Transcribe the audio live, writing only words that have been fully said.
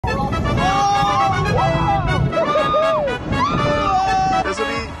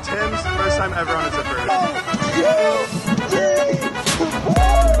time ever on a zipper.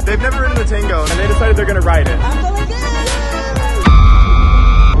 They've never ridden the Tango, and they decided they're gonna ride it.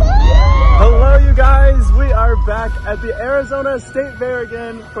 Hello, you guys. We are back at the Arizona State Fair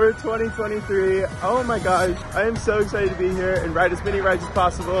again for 2023. Oh my gosh, I am so excited to be here and ride as many rides as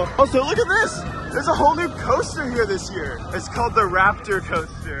possible. Also, look at this. There's a whole new coaster here this year. It's called the Raptor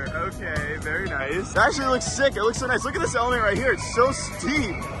coaster. Okay, very nice. It actually looks sick. It looks so nice. Look at this element right here. It's so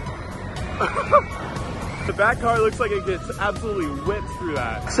steep. The back car looks like it gets absolutely whipped through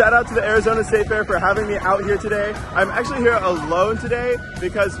that. Shout out to the Arizona State Fair for having me out here today. I'm actually here alone today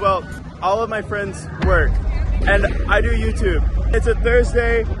because, well, all of my friends work and I do YouTube. It's a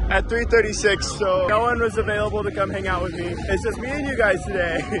Thursday at 3:36, so no one was available to come hang out with me. It's just me and you guys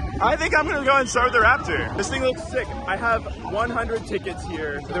today. I think I'm gonna go and start with the Raptor. This thing looks sick. I have 100 tickets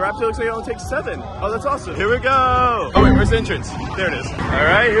here. The Raptor looks like it only takes 7. Oh, that's awesome. Here we go. Oh wait, where's the entrance? There it is. All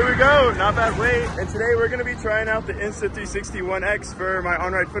right, here we go. Not bad wait. And today we're gonna be trying out the Insta360 1X for my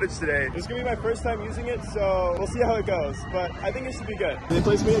on-ride footage today. This is gonna be my first time using it, so we'll see how it goes. But I think it should be good. They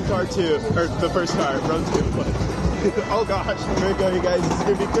placed me in car 2, or the first car, row 2. Oh gosh, here we go, you guys. This is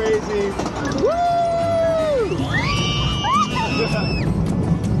gonna be crazy. Woo!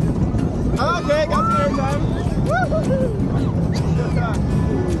 Okay, got some air time. Woo!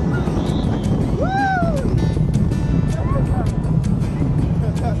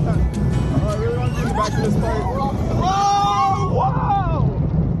 Oh, I really want to get back to this part. Oh, wow!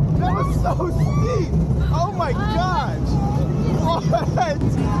 That was so steep! Oh my gosh! What? That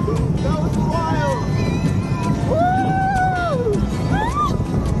was wild! Woo!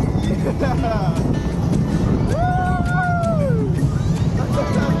 Yeah!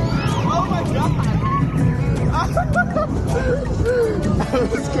 Oh my god! That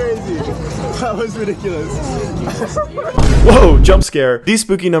was crazy. That was ridiculous. Whoa, jump scare. These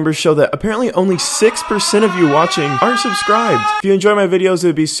spooky numbers show that apparently only 6% of you watching are subscribed. If you enjoy my videos, it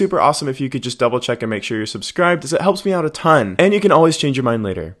would be super awesome if you could just double check and make sure you're subscribed, as it helps me out a ton. And you can always change your mind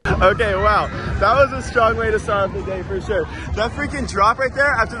later. Okay, wow. That was a strong way to start off the day for sure. That freaking drop right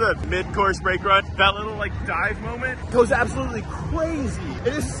there after the mid-course brake run, that little like dive moment goes absolutely crazy.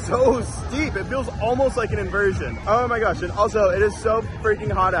 It is so steep. It feels almost like an inversion. Oh my gosh. And also, it is so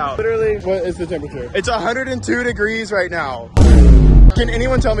freaking hot out. Literally, what is the temperature? It's 102 degrees right now. Can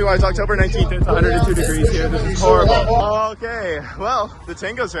anyone tell me why it's October 19th? It's 102 degrees here. This is horrible. Okay, well, the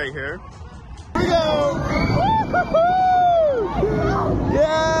Tango's right here. Here we go.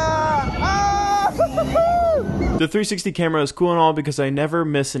 Yeah! Ah! The 360 camera is cool and all because I never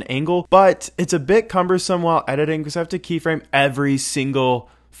miss an angle, but it's a bit cumbersome while editing because I have to keyframe every single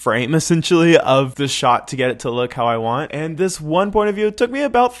frame essentially of the shot to get it to look how I want. And this one point of view took me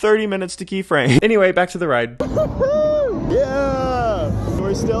about 30 minutes to keyframe. Anyway, back to the ride. Yeah!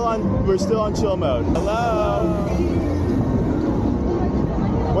 We're still on chill mode. Hello.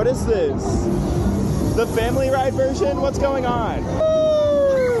 What is this? The family ride version? What's going on?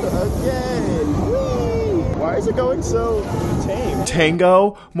 Okay. Why is it going so tame?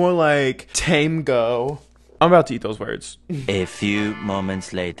 Tango? More like tame-go. I'm about to eat those words. A few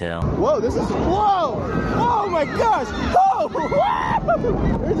moments later. Whoa, this is, whoa! Oh my gosh! Oh!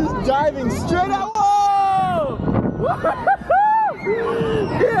 We're just diving straight out. Whoa!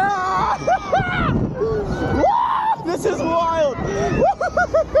 Yeah! This is wild!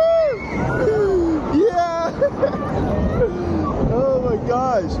 Yeah! Oh my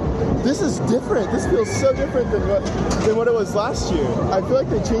gosh. This is different. This feels so different than what it was last year. I feel like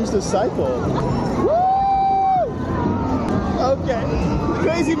they changed the cycle. Woo! Okay,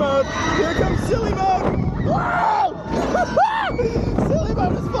 crazy mode. Here comes silly mode. Whoa! Silly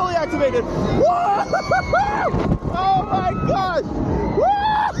mode is fully activated. Whoa! Oh my gosh!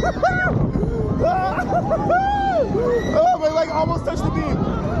 Oh, my leg almost touched the beam.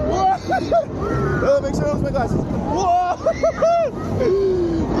 Whoa! Oh, make sure I lose my glasses. Whoa!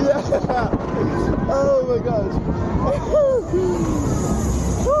 Yeah! Oh my gosh!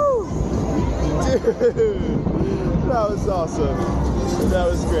 Dude! That was awesome. That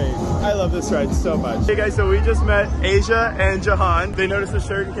was great. I love this ride so much. Hey guys, so we just met Asia and Jahan. They noticed the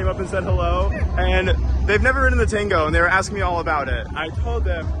shirt and came up and said hello. And they've never ridden the Tango and they were asking me all about it. I told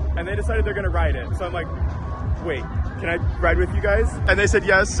them and they decided they're gonna ride it. So I'm like, wait, can I ride with you guys? And they said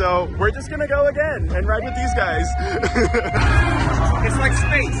yes, so we're just gonna go again and ride with these guys. It's like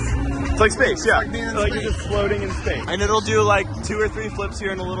space. It's like space, yeah. Like you're just floating in space. And it'll do like 2 or 3 flips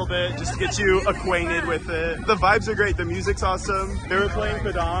here in a little bit, just to get you acquainted with it. The vibes are great, the music's awesome. They were playing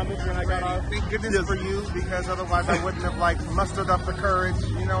Padam when I got off. Thank goodness for you, because otherwise I wouldn't have like mustered up the courage,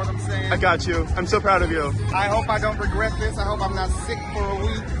 you know what I'm saying? I got you. I'm so proud of you. I hope I don't regret this. I hope I'm not sick for a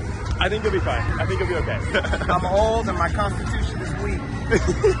week. I think you'll be fine. I think you'll be okay. I'm old and my constitution is weak.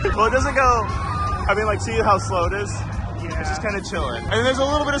 Well, it doesn't go, I mean, like, see how slow it is? Yeah. It's just kind of chilling. And there's a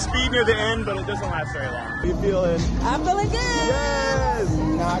little bit of speed near the end, but it doesn't last very long. How you feeling? I'm feeling good. Yes!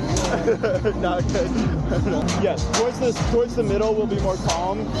 Not good. Not good. Yes, towards the middle will be more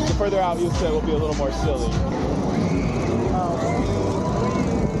calm. The further out you'll say will be a little more silly.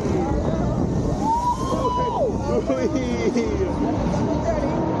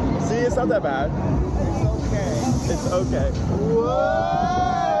 See, it's not that bad. It's okay. Whoa!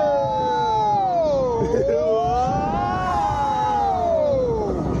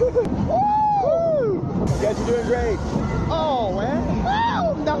 You guys are doing great. Oh, man.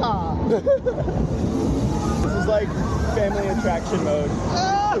 Oh, nah. This is like family attraction mode.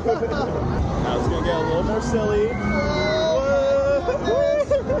 Now it's gonna get a little more silly.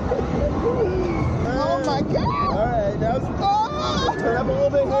 Oh, my God. All right, now turn up a little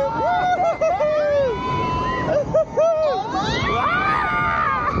bit here.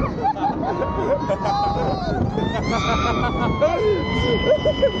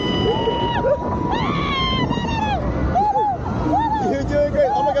 You're doing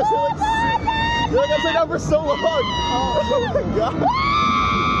great. Oh my gosh, you're like upside down for so long. Oh my god.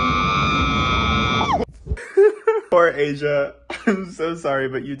 Poor Asia. I'm so sorry,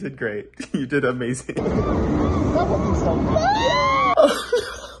 but you did great. You did amazing. That wasn't so bad.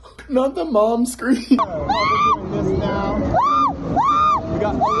 Not the mom scream. We're doing this now. We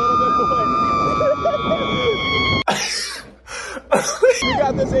got a little bit away. You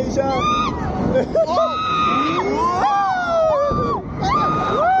got this, Asia.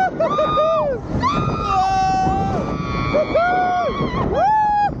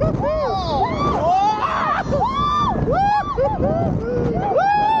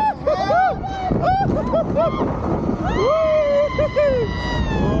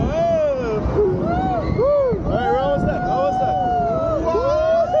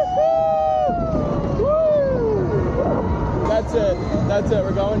 That's it,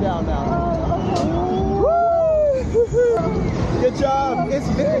 we're going down now. Good job. It's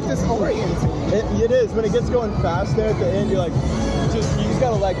very disorienting. It is. When it gets going fast there at the end, you're like, you just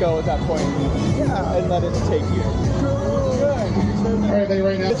gotta let go at that point. Yeah. And let it take you. Good. All right, they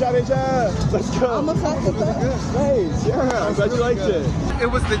right now. Good job, Asia. Let's go. I'm excited for that. Nice. Yeah, I'm glad you liked it.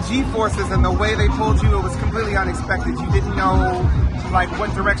 It was the G-forces and the way they pulled you, it was completely unexpected. You didn't know like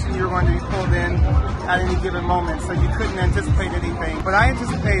what direction you were going to be pulled in at any given moment, so you couldn't anticipate anything. But I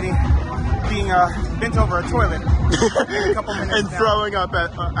anticipated being bent over a toilet a couple minutes and throwing up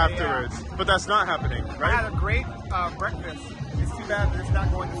afterwards. Yeah. But that's not happening, right? I had a great breakfast. It's too bad that it's not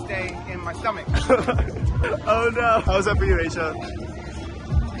going to stay in my stomach. Oh no. How was that for you, Aisha?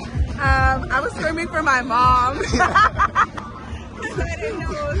 I was screaming for my mom. I didn't know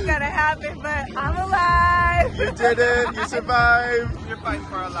what was gonna happen, but I'm alive. You did it. You survived. You're fighting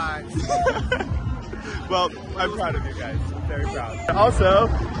for our lives. Well, I'm proud of you guys. I'm very proud. Also,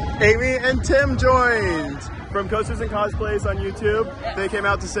 Amy and Tim joined from Coasters and Cosplays on YouTube. They came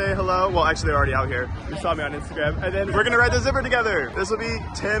out to say hello. Well, actually, they're already out here. You saw me on Instagram. And then we're going to ride the zipper together. This will be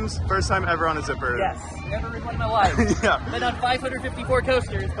Tim's first time ever on a zipper. Yes, never in my life. Yeah. Been on 554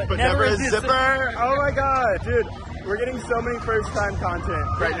 coasters, but never a zipper? Oh my god, dude. We're getting so many first-time content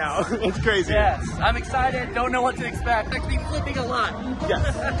right now. It's crazy. Yes, I'm excited. Don't know what to expect. I'm actually flipping a lot. Yes.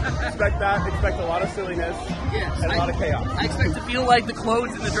 Expect that. Expect a lot of silliness. Yes. And a lot of chaos. I expect to feel like the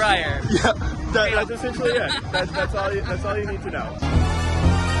clothes in the dryer. Yeah. That's essentially it. That's all you need to know.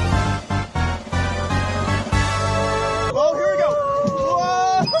 Oh, here we go.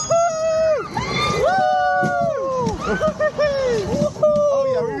 Whoa! Oh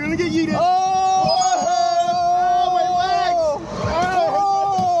yeah, we're gonna get yeeted.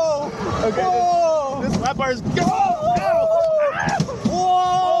 Okay, this lap bar is go!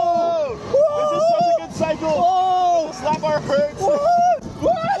 Whoa! This is such a good cycle! Whoa! This lap bar hurts!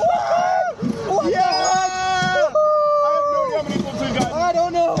 Yeah! I have no idea how many flips we've got. I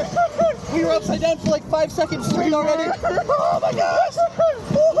don't know. We were upside down for like 5 seconds straight already. Oh my gosh!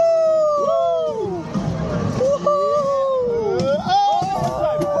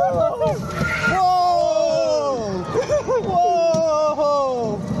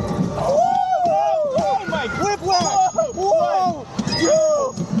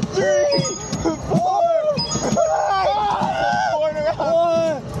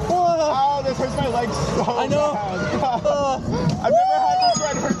 I know. I've never had this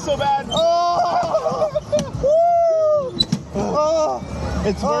ride hurt so bad.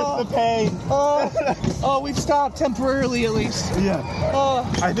 It's worth the pain. Oh, we've stopped temporarily at least. Yeah.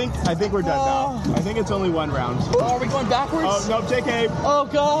 I think we're done now. I think it's only one round. Are we going backwards? Oh, no, JK. Oh,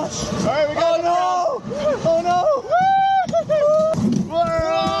 gosh. All right, we got Oh, no. Oh, no.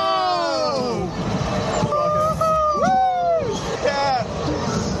 Whoa! Yeah.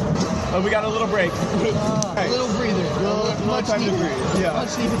 Oh, we got a little break. A little breather. Little time to breathe. Yeah.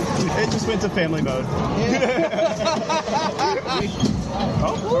 Much needed. It just went to family mode.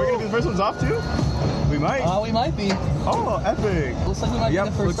 Oh, we're gonna be the first ones off too? We might. We might be. Oh, epic. Looks like we might be the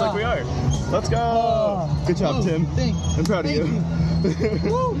first looks like we are. Let's go. Good job, Tim. I'm proud of you.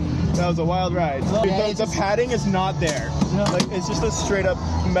 That was a wild ride. Yeah, the padding is not there. No. Like it's just a straight up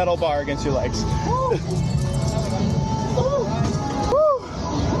metal bar against your legs.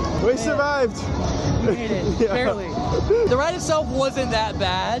 We survived. We made it, barely. The ride itself wasn't that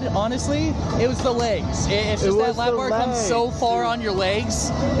bad, honestly. It was the legs. It's just that lap bar comes so far on your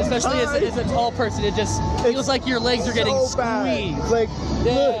legs, especially as a tall person. It just feels like your legs are getting squeezed. Like,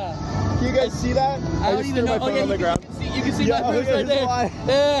 yeah. Look, can you guys see that? I don't even know. My phone on the ground. You can see my bruise right there.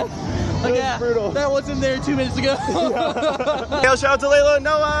 Yeah. Like, yeah, brutal. That wasn't there 2 minutes ago. Hail shout out to Layla and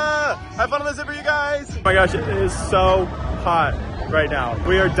Noah. Have fun on the zipper, you guys. Oh my gosh, it is so hot right now.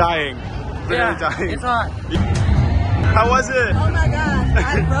 We are dying. Literally dying. It's hot. How was it? Oh my God,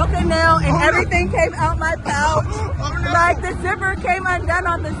 I broke a nail and everything came out my pouch. Like the zipper came undone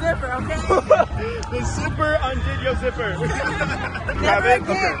on the zipper, okay? The zipper undid your zipper. Never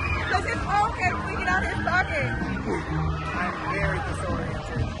again, because his phone kept freaking out his pocket. I'm very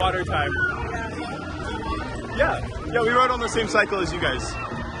disoriented. Water time. Yeah, we rode on the same cycle as you guys.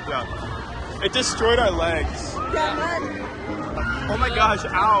 Yeah. It destroyed our legs. Yeah, Oh my gosh,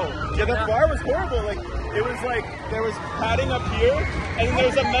 ow. Yeah, the bar was horrible. Like, it was like, there was padding up here, and then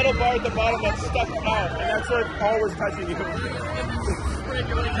there's a metal bar at the bottom that stuck out, and that's where Paul was touching you.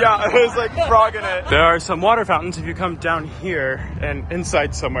 Yeah, it was like frogging it. There are some water fountains if you come down here and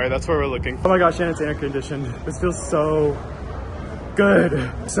inside somewhere. That's where we're looking. Oh my gosh, and it's air conditioned. This feels so good.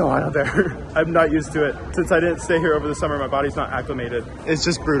 So hot out there. I'm not used to it. Since I didn't stay here over the summer, my body's not acclimated. It's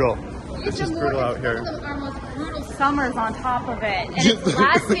just brutal. It's just brutal out here. Our most brutal summers on top of it, and it's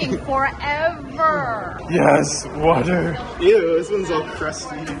lasting forever. Yes, water. Ew, this one's all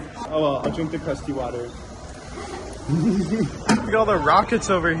crusty. Oh well, I'll drink the crusty water. Look at all the rockets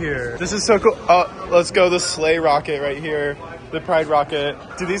over here. This is so cool. Oh, let's go the sleigh rocket right here. The Pride rocket.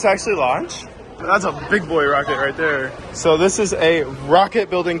 Do these actually launch? That's a big boy rocket right there. So this is a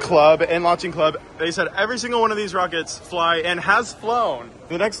rocket building club and launching club. They said every single one of these rockets fly and has flown.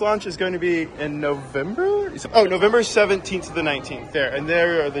 The next launch is going to be in November? Oh, November 17th to the 19th. There, and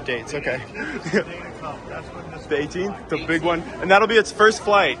there are the dates. Okay. The 18th, the big one. And that'll be its first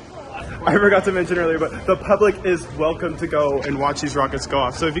flight. I forgot to mention earlier, but the public is welcome to go and watch these rockets go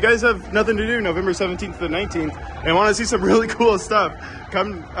off. So if you guys have nothing to do November 17th to the 19th and want to see some really cool stuff,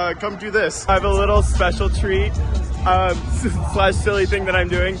 come do this. I have a little special treat slash silly thing that I'm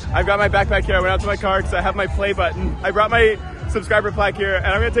doing. I've got my backpack here. I went out to my car because I have my play button. I brought my subscriber plaque here, and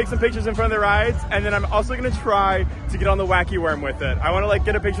I'm gonna take some pictures in front of the rides, and then I'm also gonna try to get on the wacky worm with it. I want to like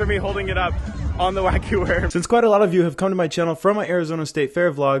get a picture of me holding it up on the wacky worm. Since quite a lot of you have come to my channel from my Arizona State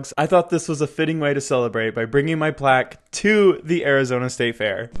Fair vlogs, I thought this was a fitting way to celebrate by bringing my plaque to the Arizona State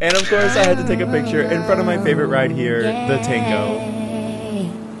Fair. And of course I had to take a picture in front of my favorite ride here, the Tango.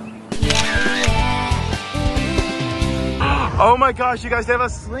 Oh my gosh, you guys, they have a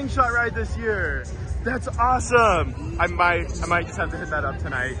slingshot ride this year. That's awesome. I might just have to hit that up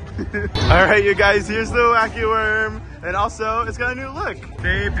tonight. All right, you guys, here's the wacky worm. And also, it's got a new look.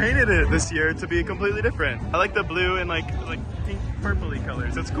 They painted it this year to be completely different. I like the blue and like pink purpley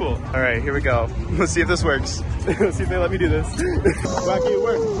colors. That's cool. All right, here we go. Let's see if this works. Let's see if they let me do this. Wacky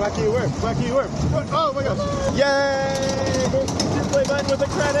worm, wacky worm, wacky worm. Oh my gosh. Yay! Hit play button with a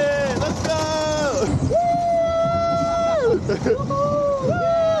credit. Let's go. Woo!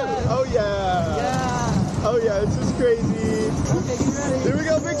 Oh yeah. Yeah. Oh yeah, this is crazy. Okay, you ready? Here we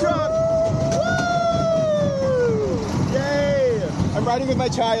go, big drop. Woo! Yay! I'm riding with my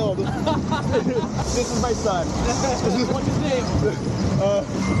child. This is my son. What's his name?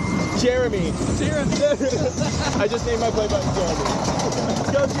 Jeremy. Jeremy. I just named my play button Jeremy.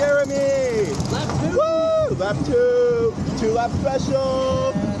 Let's go, Jeremy. Lap 2. Woo! Lap 2. 2 lap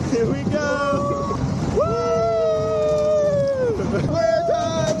special. Here we go. Woo! Player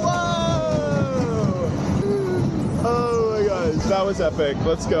time! Whoa! Oh my gosh, that was epic.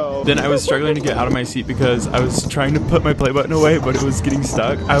 Let's go. Then I was struggling to get out of my seat because I was trying to put my play button away, but it was getting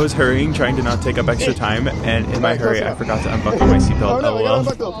stuck. I was hurrying, trying to not take up extra time, and in my hurry, I forgot to unbuckle my seatbelt. Oh no, we got LOL.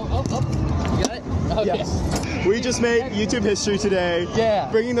 unbuckled. Oh. You got it? Okay. Yes. We just made YouTube history today. Yeah.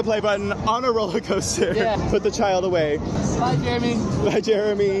 Bringing the play button on a roller coaster. Yeah. Put the child away. Bye, Jeremy. Bye,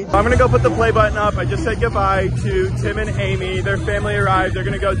 Jeremy. I'm gonna go put the play button up. I just said goodbye to Tim and Amy. Their family arrived. They're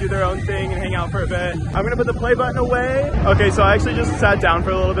gonna go do their own thing and hang out for a bit. I'm gonna put the play button away. Okay, so I actually just sat down for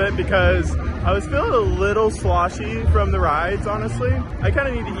a little bit because I was feeling a little sloshy from the rides, honestly. I kind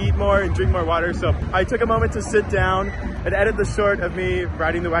of need to eat more and drink more water, so I took a moment to sit down and edit the short of me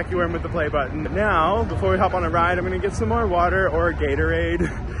riding the wacky worm with the play button. Now, before we hop on a ride, I'm gonna get some more water or a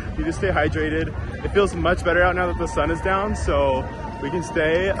Gatorade. You just stay hydrated. It feels much better out now that the sun is down, so we can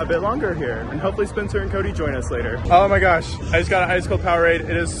stay a bit longer here. And hopefully Spencer and Cody join us later. Oh my gosh, I just got an ice cold Powerade.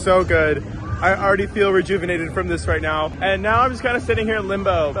 It is so good. I already feel rejuvenated from this right now. And now I'm just kind of sitting here in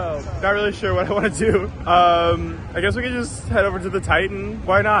limbo. Not really sure what I want to do. I guess we can just head over to the Titan.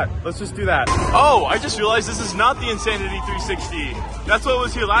 Why not? Let's just do that. Oh, I just realized this is not the Insanity 360. That's what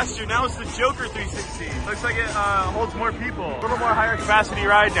was here last year. Now it's the Joker 360. Looks like it holds more people. A little more higher capacity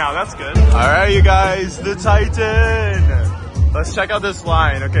ride now. That's good. All right, you guys, the Titan. Let's check out this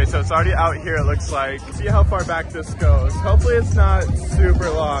line. Okay, so it's already out here, it looks like. See how far back this goes. Hopefully it's not super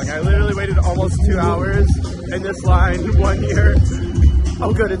long. I literally waited almost 2 hours in this line 1 year.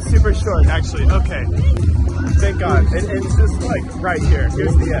 Oh good, it's super short actually. Okay, thank God. And it's just like right here.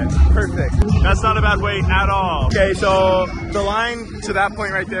 Here's the end. Perfect. That's not a bad wait at all. Okay, so the line to that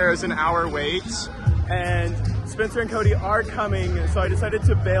point right there is an hour wait. And Spencer and Cody are coming, so I decided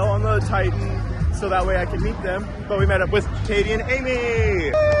to bail on the Titan so that way I can meet them. But we met up with Katie and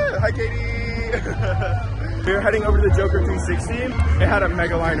Amy. Hi, Katie. We were heading over to the Joker 360. It had a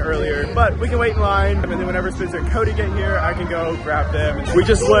mega line earlier, but we can wait in line. And then whenever Spencer and Cody get here, I can go grab them. We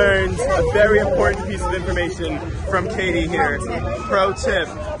just learned a very important piece of information from Katie here. Pro tip,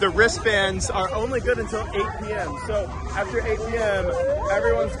 the wristbands are only good until 8 p.m. So after 8 p.m.,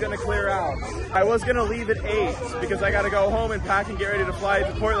 everyone's gonna clear out. I was gonna leave at 8 because I gotta go home and pack and get ready to fly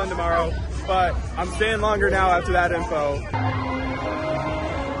to Portland tomorrow. But I'm staying longer now after that info.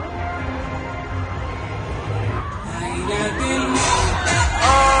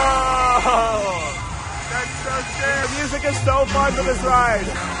 Oh, that's so sick. The music is so fun for this ride.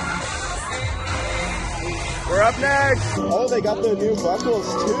 We're up next. Oh, they got their new buckles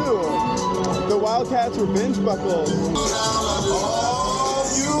too. The Wildcats Revenge buckles. Are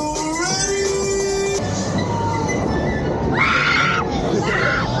you ready?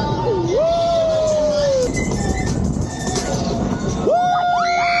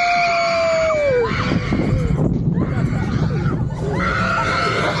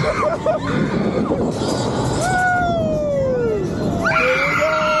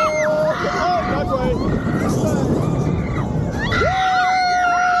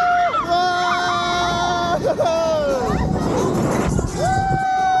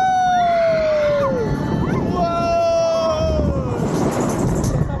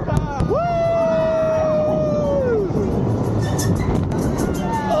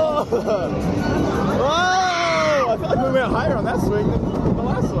 Higher on that swing than the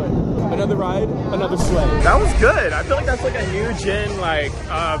last one. Another ride, another swing. That was good. I feel like that's like a new gen, like,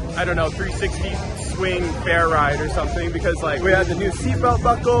 I don't know, 360 swing fair ride or something, because like we had the new seatbelt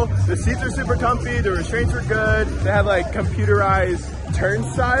buckle, the seats are super comfy, the restraints were good, they had like computerized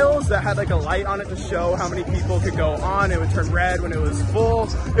turnstiles that had like a light on it to show how many people could go on. It would turn red when it was full.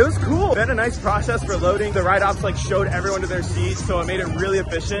 It was cool. They had a nice process for loading. The ride ops like showed everyone to their seats, so it made it really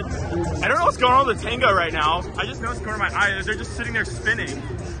efficient. I don't know what's going on with the Tango right now. I just noticed going to my eye, they're just sitting there spinning.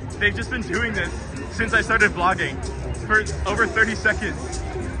 They've just been doing this since I started vlogging for over 30 seconds.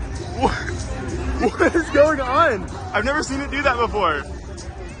 What is going on? I've never seen it do that before.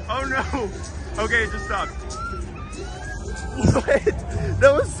 Oh no. Okay, it just stopped. What?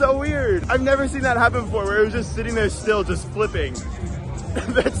 That was so weird. I've never seen that happen before, where it was just sitting there still, just flipping.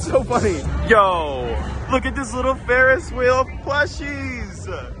 That's so funny. Yo, look at this little Ferris wheel plushies.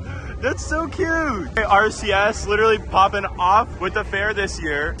 That's so cute. Okay, RCS literally popping off with the fair this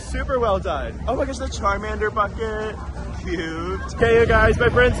year. Super well done. Oh my gosh, the Charmander bucket. Cute. Okay, you guys, my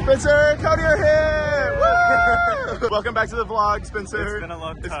friends Spencer and Cody are here. Woo! Welcome back to the vlog, Spencer. It's been a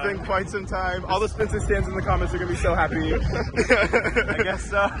long time. It's been quite some time. All the Spencer stands in the comments are gonna be so happy. I guess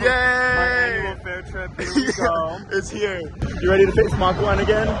so. Yay! My annual fair trip, here we go. It's here. You ready to face Mach-1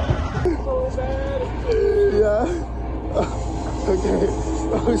 again? Yeah. Okay.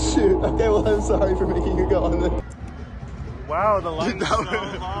 Oh shoot. Okay, well I'm sorry for making you go on this. Wow, the line's so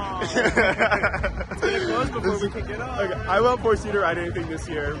long. It's gonna close before we can get on. Okay, I won't force you to ride anything this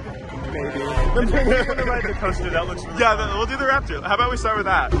year. Maybe. I want to ride the coaster. That looks really Yeah, we'll do the Raptor. How about we start with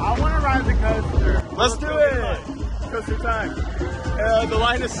that? I want to ride the coaster. Let's do it. Coaster time. The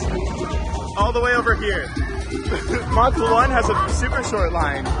line is all the way over here. Mach 1 has a super short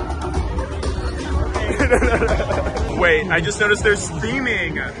line. Wait, I just noticed there's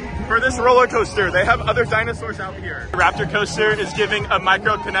theming for this roller coaster. They have other dinosaurs out here. Raptor coaster is giving a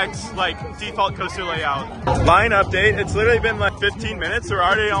Micro Connect like default coaster layout. Line update, it's literally been like 15 minutes. We're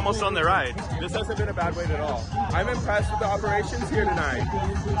already almost on the ride. This hasn't been a bad wait at all. I'm impressed with the operations here tonight.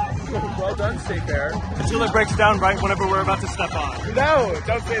 Well done, State Fair. Until it breaks down right whenever we're about to step on. No,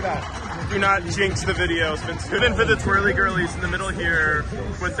 don't say that. Do not jinx the video. Even for the twirly girlies in the middle here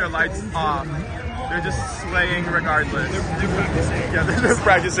with their lights off. They're just slaying regardless. They're practicing. Yeah, they're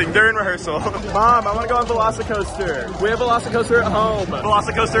practicing. They're in rehearsal. Mom, I want to go on Velocicoaster. We have Velocicoaster at home.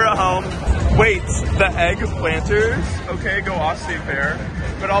 Velocicoaster at home. Wait, the egg planters? Okay, go off, State Fair.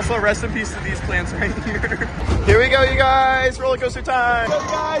 But also rest in peace to these plants right here. Here we go, you guys. Roller coaster time. Go, you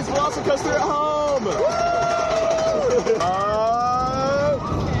guys. Velocicoaster at home.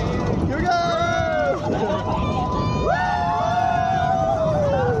 Here we go.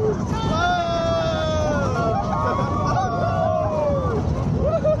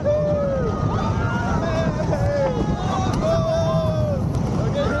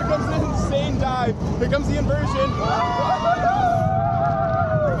 Here comes the inversion.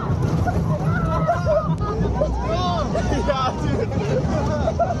 Yeah, dude.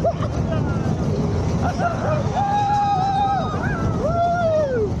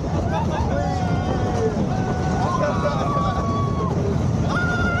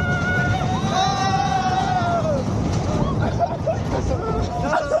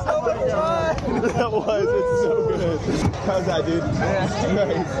 That was, it's so good. How's that, dude? Yeah.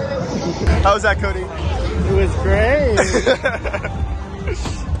 Nice. How was that, Cody? It was great.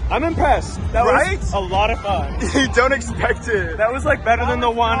 I'm impressed. That was a lot of fun. You don't expect it. That was like better than the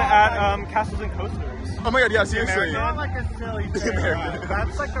one at Castles and Coasters. Oh my god, yeah, seriously. It's not like a silly thing.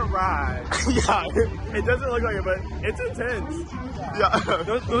 That's like a ride. Yeah, it doesn't look like it, but it's intense. Yeah.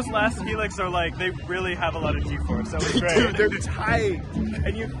 Those last helix are like, they really have a lot of G-force. That was great. Dude, they're tight.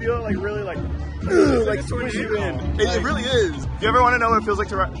 And you feel like really like squish you in. It really is. You ever want to know what it feels like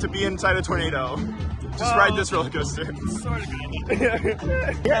to be inside a tornado? Just ride this roller coaster. Sort of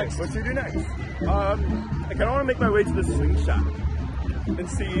good. Next, what do you do next? I kind of want to make my way to the slingshot and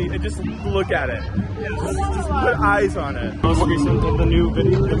see and just look at it. Just put eyes on it. Okay, so the new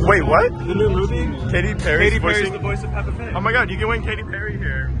video. Wait, what? The new movie? Katy Perry's the voice of Peppa Pig. Oh my god, you can win Katy Perry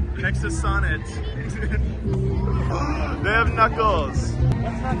here next to Sonnet. They have Knuckles.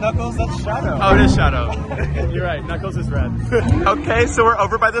 That's not Knuckles, that's Shadow. Oh, it is Shadow. You're right, Knuckles is red. Okay, so we're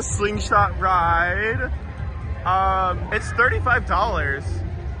over by the slingshot ride. It's $35.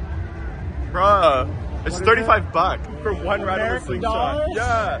 Bruh. It's $35 for one ride on the slingshot.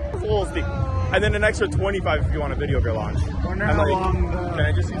 Yeah. And then an extra $25 if you want a video of your launch. Can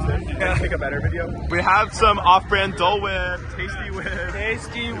I just use this? Can I take a better video? We have some off-brand Dole Whip, Tasty Whip.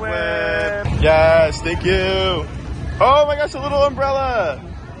 Tasty Whip. Yes, thank you. Oh my gosh, a little umbrella.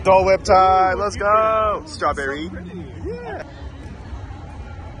 Dole Whip time, let's go. Strawberry. Yeah.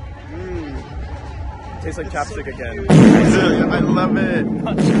 Tastes like chapstick again. I love it.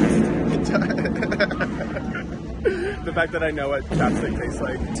 The fact that I know what chapstick tastes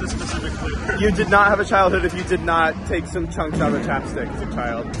like. It's a specific flavor. You did not have a childhood if you did not take some chunks out of chapstick as a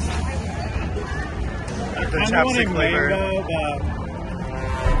child. The chapstick flavor.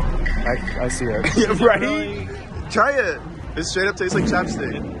 I see it. Yeah, right? Try it. It straight up tastes like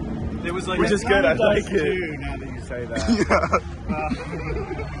chapstick. It was like, which is good. I like it. Too, now that you say that.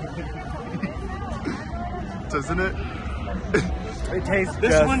 Yeah. Doesn't it? It tastes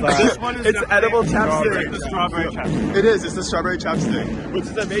this one is it's edible chapstick. The strawberry chapstick. It is. It's the strawberry chapstick, which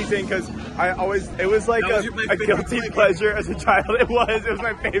is amazing because it was like a guilty pleasure as a child. It was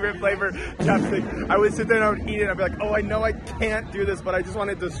my favorite flavor, chapstick. I would sit there and I would eat it and I'd be like, oh, I know I can't do this, but I just want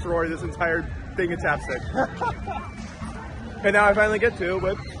to destroy this entire thing of chapstick. And now I finally get to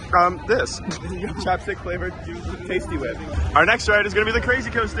with this chapstick flavored Tasty Whip. Our next ride is gonna be the Crazy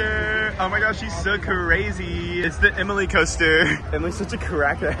Coaster. Oh my gosh, she's so crazy. It's the Emily coaster. Emily's such a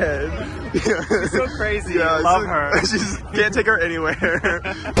crackhead. She's so crazy. Yeah, love her. She can't take her anywhere.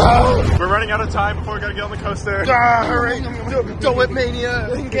 We're running out of time before we gotta get on the coaster. Hurry! Dole Whip mania,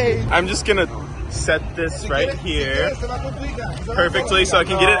 engage. I'm just gonna set this right here perfectly so I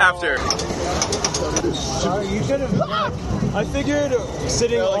can get it after. You could have. I figured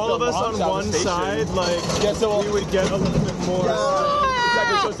sitting all of us on one side, like, we would get a little bit more.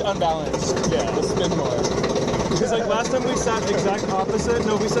 Exactly, so it's unbalanced. Yeah, let's spin more. Because like last time we sat exact opposite.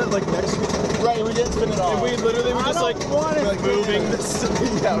 No, we sat like next to each other. Right, we didn't spin it off. And we literally were just like moving this.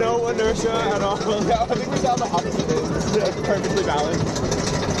 Yeah, no inertia at all. Yeah, I think we're down the opposite end. Like perfectly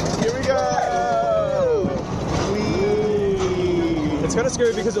balanced. Here we go! Whee! It's kind of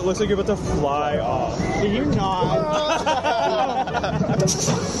scary because it looks like you're about to fly off. You're not.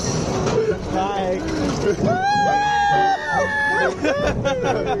 Hi.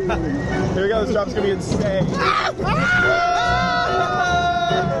 Here we go, this drop's gonna be insane.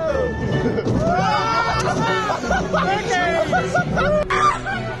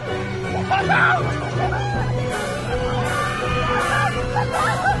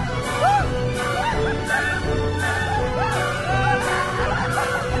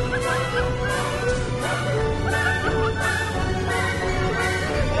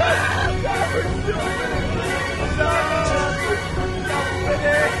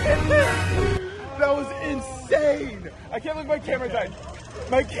 That was insane! I can't believe my camera died.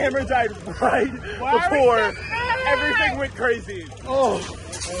 My camera died right before everything went crazy. Oh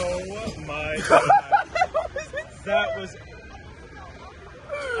My God. That was.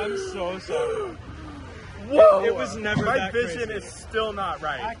 I'm so sorry. Whoa! It was never my that vision crazy. is still not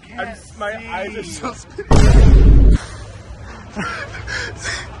right. I can't my see. eyes are still spinning.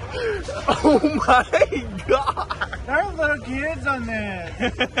 Oh my God! There are little kids on there.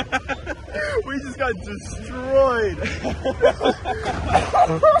 We just got destroyed. I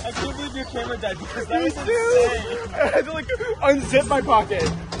can't believe your camera died because that was insane. I had to like unzip my pocket,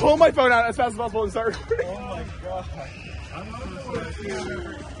 pull my phone out as fast as possible, and start recording. Oh my God. I'm so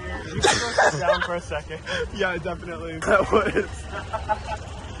sorry. You can go sit down for a second. Yeah, definitely.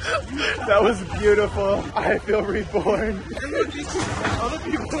 That was beautiful. I feel reborn. Other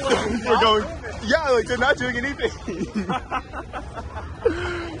people We're going. Yeah, like they're not doing anything.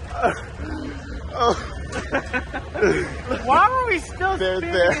 Why were we still They're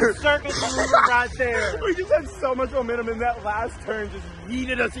spinning there. in circles when we were right there? We just had so much momentum, and that last turn just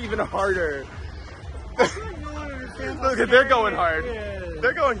yeeted us even harder. Look, they're going hard.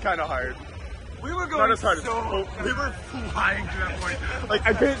 They're going kind of hard. We were Not going as hard as so. We were flying to that point. like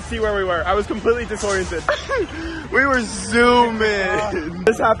I couldn't see where we were. I was completely disoriented. We were zooming.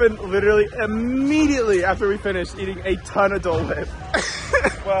 This happened literally immediately after we finished eating a ton of Dole Whip.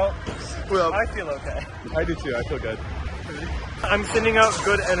 Well, Well, I feel okay. I do too. I feel good. I'm sending out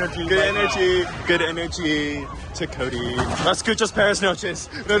good energy. Good energy to Cody. Las escuchas peras noches.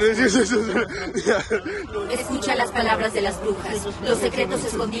 Escucha las palabras de las brujas, los secretos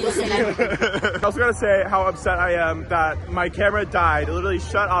escondidos en la... I also gotta say how upset I am that my camera died. It literally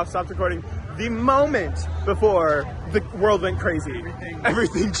shut off, stopped recording the moment before the world went crazy.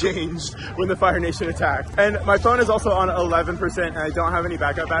 Everything changed when the Fire Nation attacked. And my phone is also on 11% and I don't have any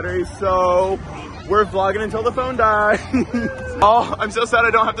backup batteries, so we're vlogging until the phone dies. Oh, I'm so sad I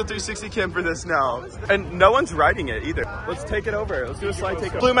don't have the 360 cam for this now. And no one's riding it either. Let's take it over. Let's do a slide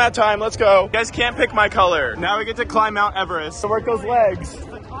takeover. Blue mat time, let's go. You guys can't pick my color. Now we get to climb Mount Everest. So work those legs.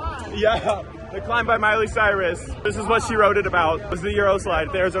 Yeah, the climb by Miley Cyrus. This is what she wrote it about. It was the Euro slide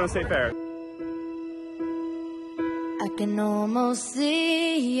at the Arizona State Fair. I can almost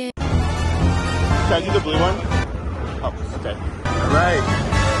see it. Can I do the blue one? Oh, okay. All right.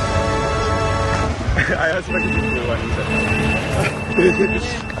 I expected the blue one.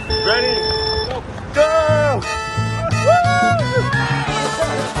 Ready? Go! Woo!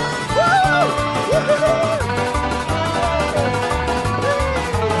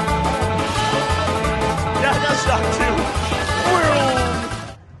 Yeah, I got shot too.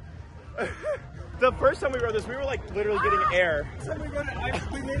 The first time we rode this, we were like literally getting air.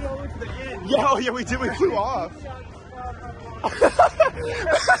 We made it all the way to the end. Yeah, oh yeah, we did. We flew off.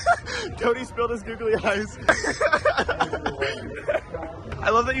 Cody spilled his googly eyes. I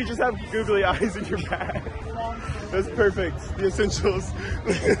love that you just have googly eyes in your bag. That's perfect. The essentials.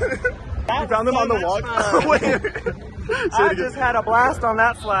 You found them on the walk? Wait. I just had a blast on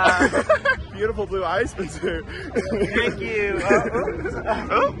that slide. Beautiful blue eyes, Spencer. Thank you.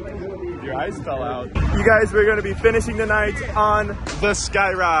 Oh, your eyes fell out. You guys, we're going to be finishing the night on the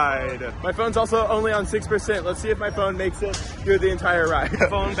Sky Ride. My phone's also only on 6%. Let's see if my phone makes it through the entire ride.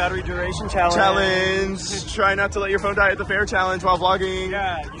 Phone battery duration challenge. Try not to let your phone die at the fair challenge while vlogging.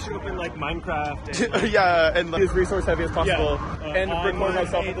 Yeah, you should open like Minecraft. And, Yeah, and be as resource heavy as possible. And record online,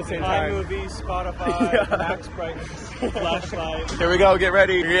 myself at the same time. iMovie, Spotify, Yeah. Max brightness, flashlight. Here we go, get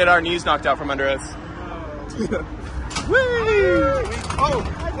ready. We get our knees knocked out from under us. Whee! Oh,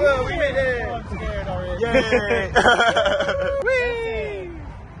 whoa, we made it! I'm scared already. Yay! Whee!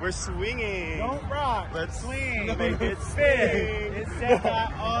 We're swinging. Don't rock. Let's swing. Make it spin. It said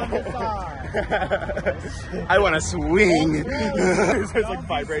that on the side. I want to swing. It's like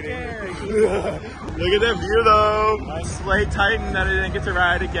vibrating. Look at that view though. Slate Titan that I didn't get to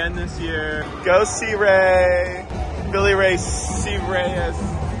ride again this year. Go Sea Ray. Billy Ray Sea Reyes.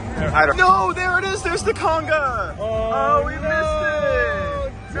 I don't know. No, there it is. There's the conga. Oh, we missed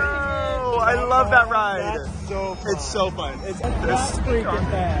it. No, I love that ride. That's so fun. It's so fun. It's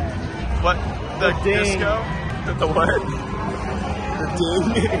freaking bad. What? The ding. disco? The what? The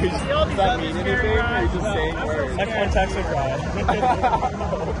ding? Does that mean anything? Or are you just saying words? My contacts are dry.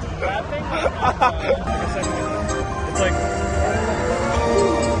 That thing? It's like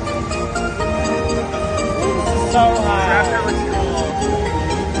so high. That looks cool.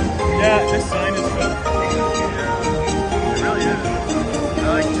 Yeah, this sign is cool. Yeah. It really is.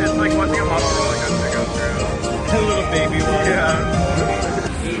 It's like watching a model roller coaster go through. A little baby one. Yeah.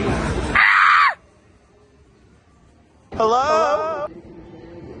 Hello?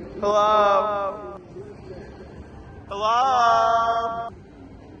 Hello? Hello?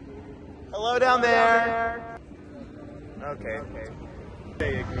 Hello down there? Okay.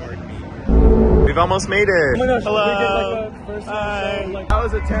 They ignored me. We've almost made it. Oh my gosh, hello. we did like a first Hi. like That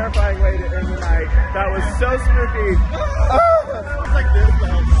was a terrifying way to end the night. That was so spooky. It's like this the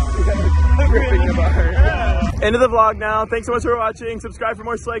whole time. Ripping apart. End of the vlog now. Thanks so much for watching. Subscribe for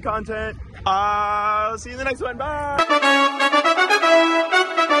more sleigh content. See you in the next one. Bye.